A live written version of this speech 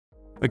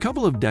A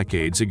couple of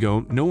decades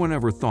ago, no one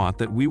ever thought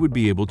that we would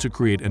be able to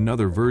create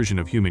another version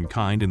of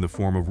humankind in the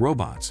form of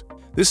robots.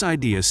 This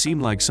idea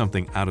seemed like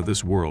something out of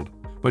this world,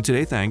 but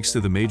today, thanks to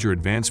the major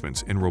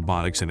advancements in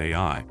robotics and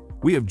AI,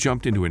 we have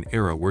jumped into an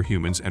era where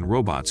humans and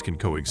robots can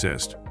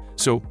coexist.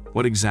 So,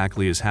 what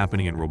exactly is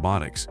happening in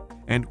robotics?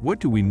 And what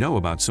do we know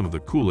about some of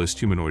the coolest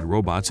humanoid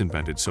robots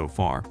invented so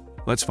far?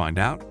 Let's find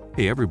out.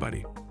 Hey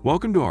everybody,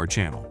 welcome to our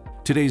channel.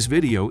 Today's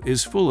video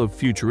is full of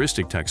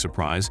futuristic tech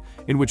surprise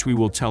in which we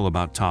will tell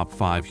about top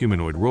 5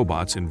 humanoid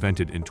robots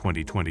invented in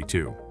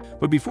 2022.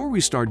 But before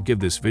we start, give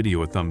this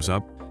video a thumbs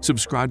up,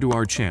 subscribe to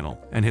our channel,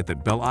 and hit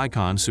that bell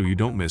icon so you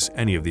don't miss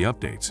any of the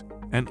updates.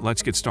 And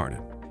let's get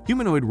started.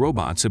 Humanoid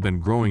robots have been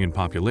growing in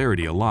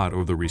popularity a lot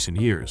over the recent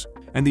years,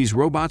 and these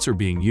robots are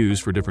being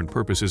used for different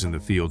purposes in the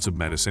fields of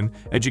medicine,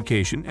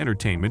 education,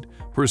 entertainment,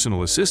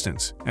 personal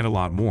assistance, and a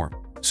lot more.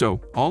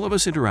 So, all of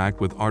us interact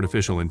with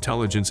artificial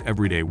intelligence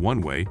every day one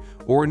way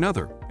or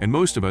another, and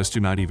most of us do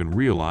not even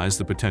realize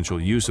the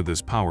potential use of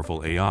this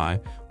powerful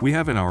AI we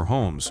have in our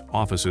homes,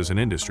 offices, and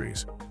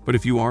industries. But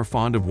if you are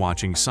fond of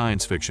watching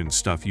science fiction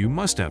stuff, you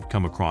must have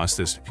come across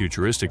this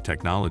futuristic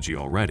technology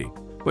already.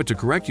 But to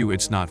correct you,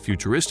 it's not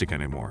futuristic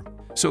anymore.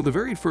 So the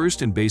very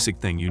first and basic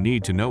thing you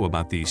need to know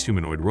about these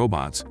humanoid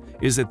robots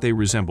is that they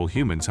resemble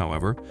humans.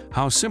 However,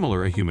 how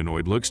similar a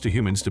humanoid looks to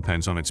humans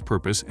depends on its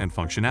purpose and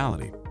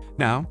functionality.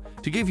 Now,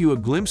 to give you a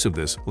glimpse of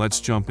this,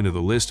 let's jump into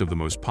the list of the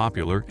most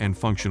popular and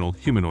functional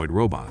humanoid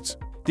robots.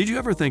 Did you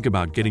ever think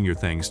about getting your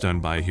things done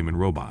by a human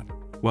robot?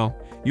 Well,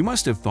 you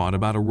must have thought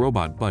about a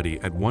robot buddy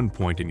at one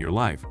point in your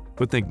life,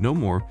 but think no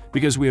more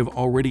because we have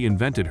already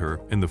invented her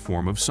in the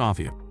form of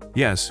Sophia.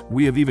 Yes,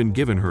 we have even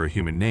given her a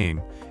human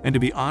name, and to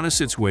be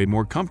honest, it's way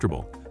more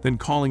comfortable than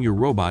calling your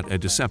robot a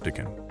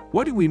Decepticon.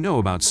 What do we know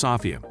about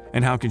Sophia,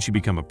 and how can she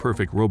become a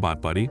perfect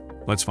robot buddy?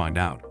 Let's find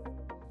out.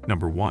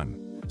 Number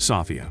 1.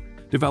 Sophia.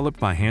 Developed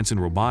by Hanson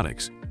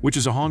Robotics, which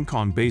is a Hong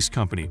Kong-based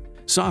company,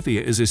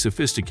 Sophia is a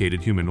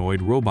sophisticated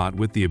humanoid robot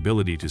with the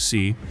ability to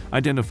see,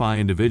 identify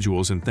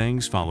individuals and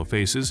things, follow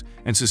faces,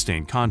 and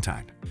sustain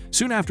contact.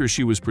 Soon after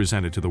she was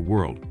presented to the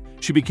world,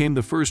 she became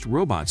the first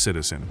robot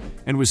citizen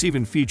and was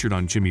even featured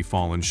on Jimmy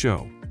Fallon's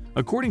show.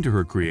 According to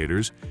her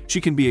creators, she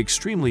can be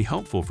extremely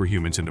helpful for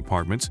humans in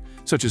departments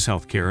such as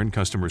healthcare and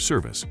customer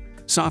service.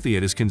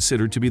 Sophia is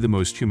considered to be the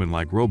most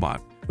human-like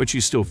robot, but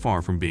she's still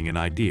far from being an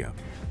idea.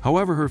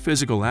 However, her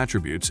physical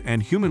attributes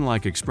and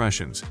human-like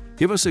expressions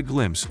give us a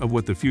glimpse of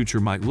what the future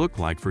might look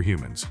like for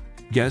humans.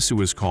 Guess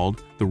who is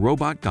called the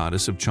robot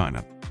goddess of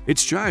China?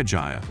 It's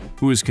Jaya,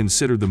 who is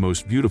considered the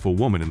most beautiful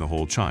woman in the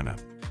whole China.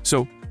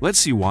 So, let's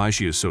see why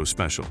she is so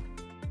special.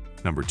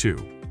 Number 2.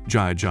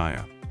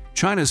 Jaya.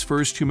 China's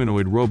first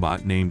humanoid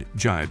robot named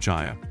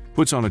Jaya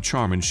puts on a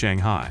charm in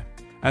Shanghai,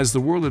 as the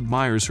world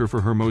admires her for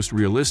her most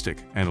realistic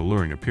and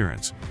alluring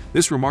appearance.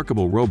 This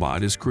remarkable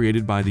robot is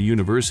created by the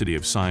University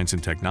of Science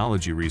and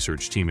Technology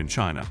research team in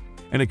China,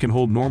 and it can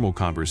hold normal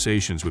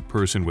conversations with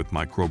person with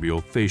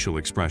microbial facial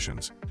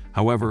expressions.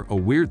 However, a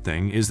weird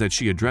thing is that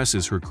she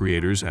addresses her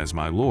creators as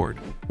my lord,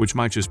 which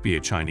might just be a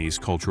Chinese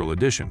cultural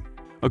addition.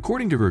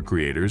 According to her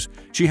creators,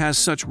 she has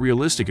such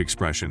realistic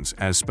expressions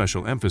as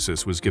special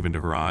emphasis was given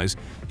to her eyes,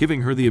 giving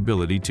her the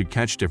ability to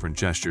catch different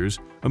gestures,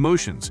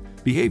 emotions,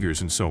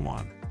 behaviors, and so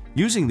on.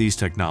 Using these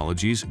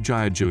technologies,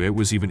 Jaya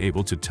was even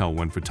able to tell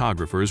when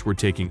photographers were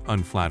taking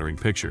unflattering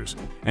pictures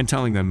and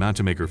telling them not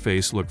to make her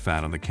face look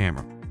fat on the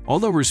camera.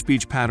 Although her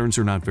speech patterns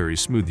are not very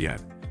smooth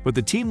yet, but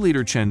the team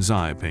leader Chen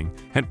Xiaoping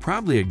had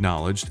proudly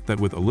acknowledged that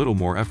with a little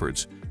more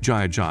efforts,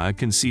 Jaya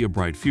can see a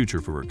bright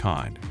future for her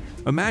kind.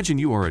 Imagine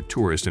you are a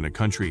tourist in a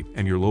country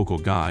and your local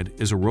guide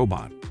is a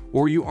robot,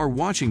 or you are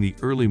watching the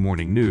early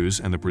morning news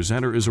and the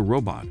presenter is a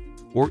robot,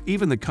 or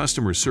even the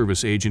customer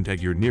service agent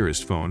at your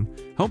nearest phone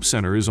help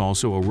center is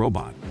also a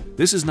robot.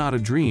 This is not a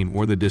dream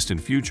or the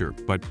distant future,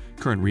 but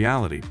current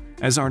reality,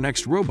 as our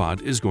next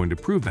robot is going to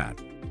prove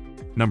that.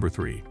 Number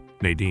 3.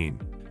 Nadine.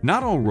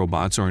 Not all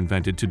robots are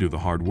invented to do the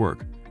hard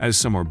work, as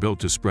some are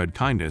built to spread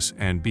kindness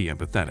and be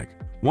empathetic.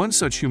 One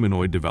such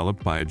humanoid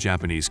developed by a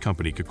Japanese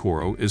company,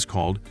 Kokoro, is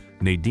called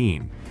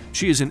Nadine.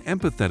 She is an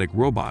empathetic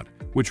robot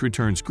which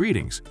returns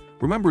greetings,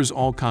 remembers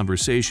all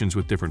conversations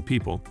with different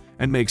people,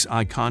 and makes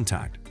eye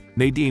contact.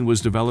 Nadine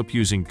was developed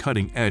using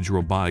cutting-edge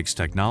robotics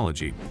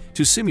technology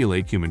to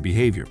simulate human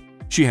behavior.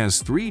 She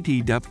has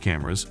 3D depth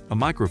cameras, a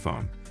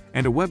microphone,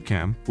 and a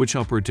webcam which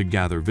help her to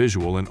gather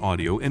visual and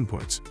audio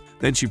inputs.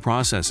 Then she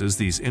processes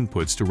these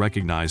inputs to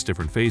recognize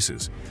different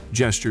faces,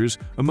 gestures,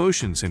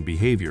 emotions, and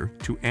behavior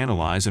to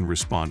analyze and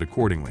respond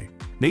accordingly.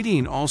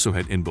 Nadine also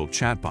had inbuilt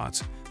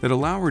chatbots that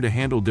allow her to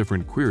handle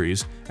different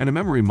queries and a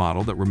memory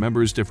model that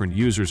remembers different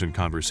users and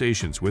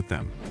conversations with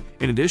them.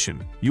 In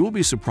addition, you will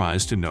be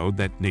surprised to know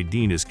that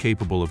Nadine is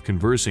capable of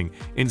conversing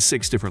in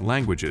 6 different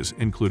languages,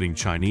 including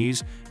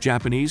Chinese,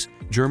 Japanese,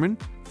 German,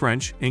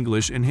 French,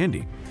 English, and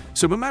Hindi.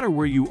 So no matter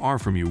where you are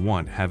from, you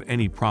won't have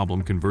any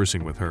problem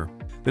conversing with her.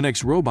 The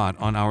next robot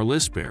on our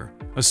list bears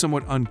a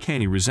somewhat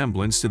uncanny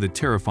resemblance to the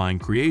terrifying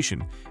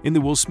creation in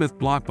the Will Smith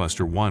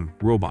blockbuster 1,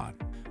 Robot.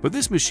 But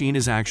this machine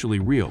is actually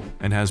real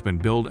and has been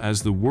billed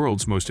as the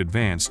world's most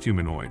advanced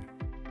humanoid.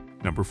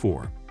 Number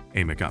 4.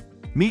 Amika.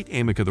 Meet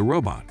Amika the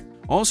robot,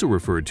 also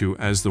referred to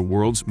as the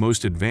world's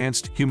most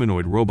advanced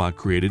humanoid robot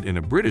created in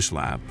a British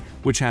lab,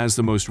 which has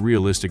the most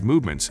realistic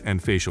movements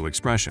and facial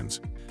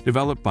expressions.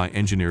 Developed by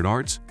Engineered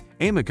Arts,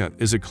 Amika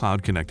is a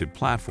cloud-connected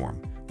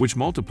platform which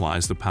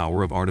multiplies the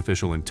power of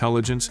artificial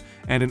intelligence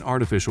and an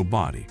artificial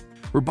body.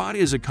 Her body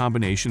is a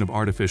combination of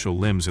artificial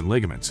limbs and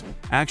ligaments,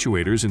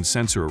 actuators and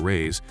sensor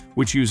arrays,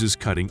 which uses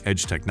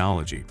cutting-edge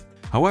technology.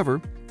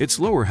 However, its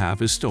lower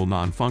half is still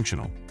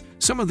non-functional.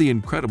 Some of the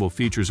incredible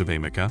features of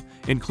Amika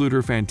include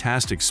her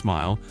fantastic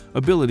smile,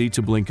 ability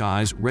to blink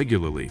eyes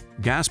regularly,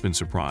 gasp in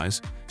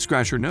surprise,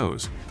 scratch her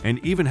nose, and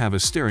even have a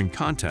staring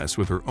contest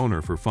with her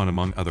owner for fun,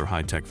 among other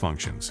high-tech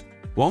functions.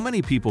 While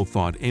many people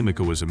thought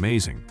Amika was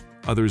amazing,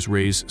 others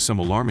raise some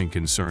alarming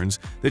concerns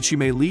that she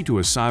may lead to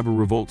a cyber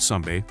revolt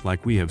someday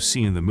like we have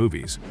seen in the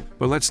movies.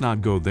 But let's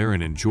not go there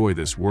and enjoy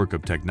this work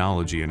of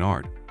technology and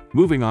art.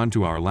 Moving on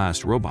to our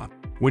last robot.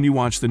 When you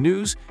watch the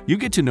news, you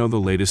get to know the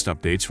latest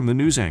updates from the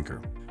news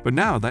anchor. But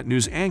now that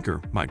news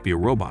anchor might be a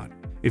robot.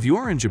 If you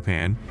are in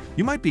Japan,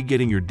 you might be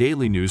getting your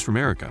daily news from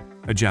Erika,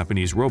 a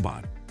Japanese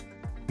robot.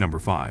 Number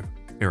 5.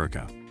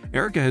 Erika.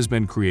 Erika has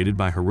been created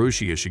by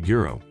Hiroshi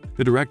Ishiguro,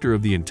 the director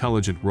of the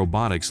Intelligent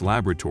Robotics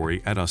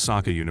Laboratory at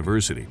Osaka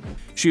University.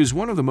 She is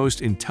one of the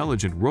most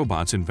intelligent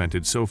robots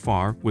invented so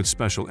far, with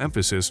special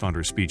emphasis on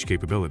her speech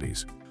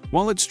capabilities.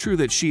 While it's true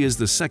that she is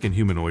the second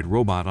humanoid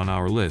robot on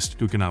our list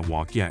who cannot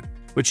walk yet,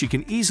 but she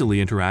can easily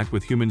interact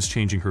with humans,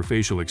 changing her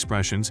facial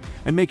expressions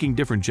and making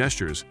different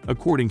gestures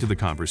according to the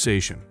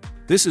conversation.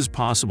 This is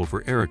possible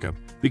for Erika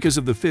because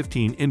of the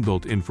 15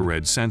 inbuilt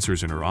infrared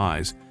sensors in her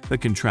eyes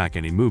that can track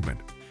any movement.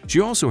 She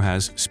also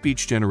has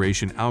speech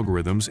generation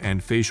algorithms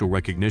and facial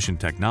recognition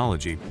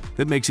technology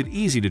that makes it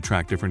easy to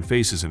track different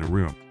faces in a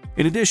room.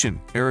 In addition,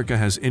 Erika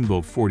has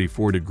inbuilt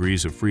 44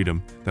 degrees of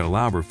freedom that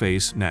allow her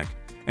face, neck,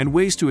 and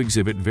ways to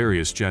exhibit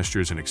various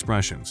gestures and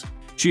expressions.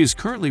 She is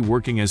currently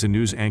working as a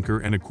news anchor,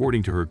 and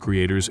according to her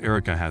creators,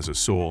 Erika has a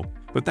soul,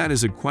 but that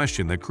is a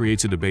question that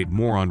creates a debate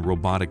more on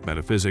robotic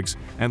metaphysics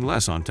and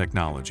less on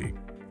technology.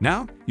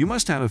 Now, you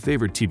must have a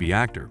favorite TV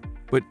actor,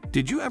 but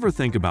did you ever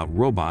think about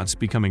robots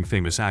becoming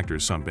famous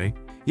actors someday?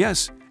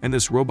 Yes, and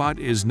this robot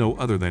is no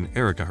other than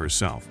Erika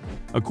herself.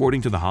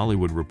 According to The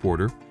Hollywood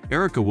Reporter,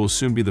 Erika will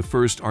soon be the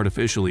first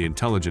artificially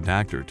intelligent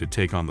actor to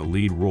take on the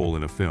lead role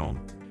in a film.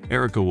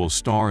 Erika will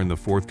star in the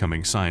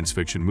forthcoming science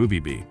fiction movie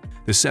Bee,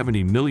 the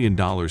 $70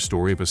 million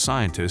story of a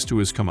scientist who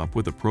has come up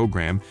with a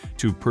program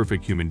to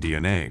perfect human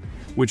DNA,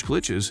 which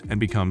glitches and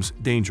becomes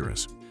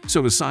dangerous.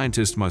 So the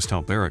scientist must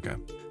help Erika,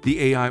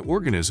 the AI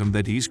organism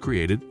that he's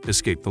created,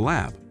 escape the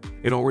lab.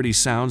 It already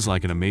sounds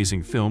like an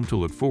amazing film to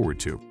look forward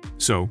to.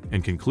 So,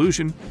 in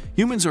conclusion,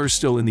 humans are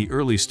still in the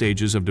early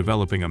stages of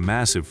developing a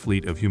massive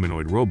fleet of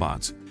humanoid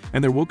robots,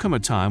 and there will come a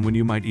time when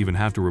you might even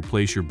have to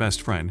replace your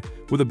best friend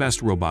with a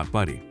best robot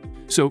buddy.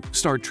 So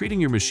start treating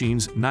your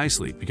machines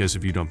nicely, because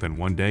if you don't, then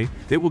one day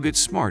they will get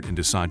smart and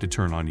decide to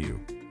turn on you.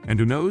 And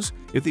who knows,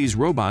 if these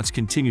robots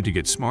continue to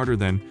get smarter,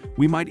 then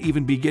we might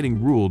even be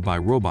getting ruled by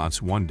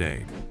robots one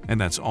day. And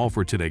that's all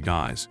for today,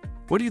 guys.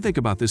 What do you think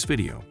about this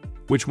video?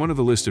 Which one of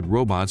the listed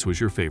robots was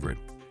your favorite?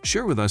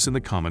 Share with us in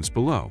the comments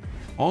below.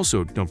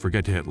 Also, don't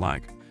forget to hit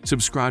like,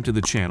 subscribe to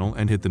the channel,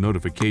 and hit the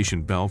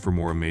notification bell for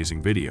more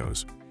amazing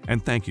videos.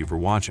 And thank you for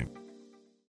watching.